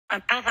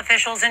Health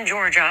officials in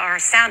Georgia are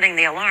sounding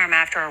the alarm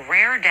after a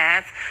rare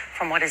death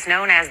from what is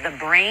known as the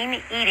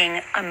brain-eating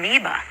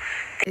amoeba.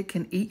 It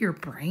can eat your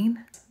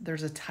brain?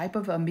 There's a type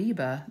of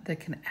amoeba that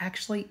can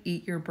actually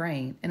eat your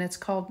brain, and it's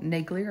called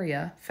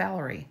naegleria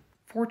fowleri.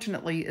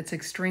 Fortunately, it's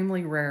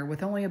extremely rare,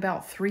 with only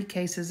about 3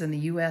 cases in the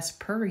U.S.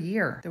 per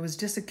year. There was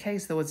just a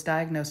case that was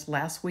diagnosed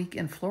last week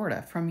in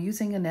Florida from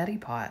using a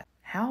neti pot.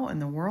 How in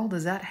the world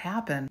does that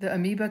happen? The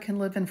amoeba can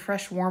live in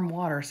fresh, warm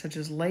water, such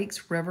as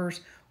lakes,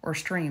 rivers, or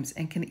streams,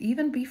 and can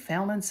even be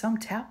found in some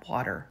tap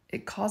water.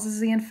 It causes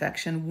the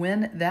infection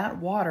when that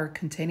water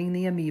containing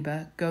the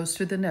amoeba goes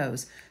through the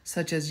nose,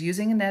 such as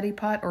using a neti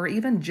pot or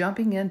even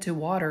jumping into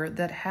water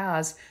that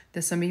has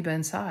this amoeba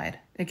inside.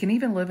 It can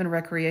even live in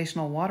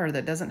recreational water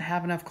that doesn't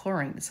have enough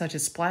chlorine, such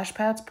as splash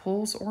pads,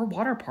 pools, or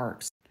water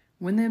parks.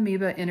 When the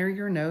amoeba enter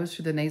your nose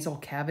through the nasal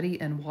cavity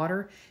and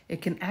water,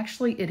 it can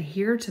actually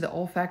adhere to the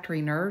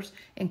olfactory nerves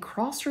and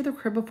cross through the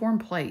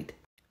cribriform plate.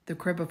 The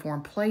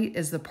cribriform plate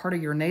is the part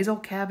of your nasal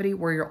cavity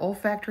where your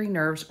olfactory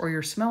nerves or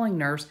your smelling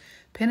nerves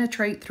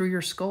penetrate through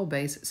your skull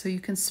base so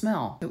you can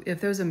smell. So if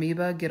those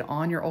amoeba get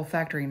on your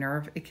olfactory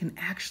nerve, it can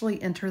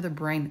actually enter the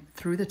brain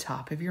through the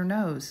top of your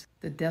nose.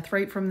 The death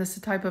rate from this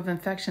type of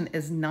infection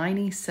is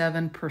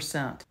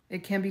 97%.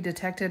 It can be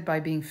detected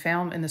by being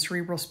found in the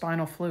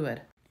cerebrospinal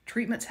fluid.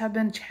 Treatments have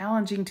been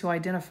challenging to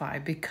identify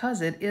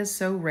because it is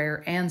so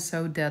rare and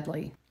so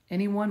deadly.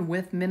 Anyone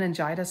with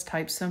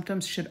meningitis-type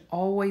symptoms should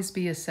always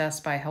be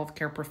assessed by a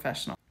healthcare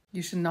professional.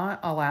 You should not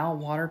allow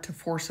water to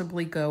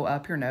forcibly go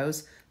up your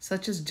nose,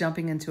 such as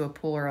jumping into a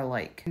pool or a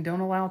lake. And don't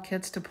allow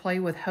kids to play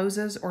with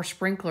hoses or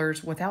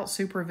sprinklers without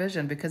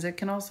supervision because it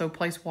can also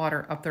place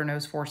water up their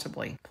nose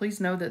forcibly. Please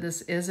know that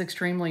this is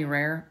extremely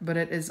rare, but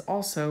it is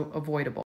also avoidable.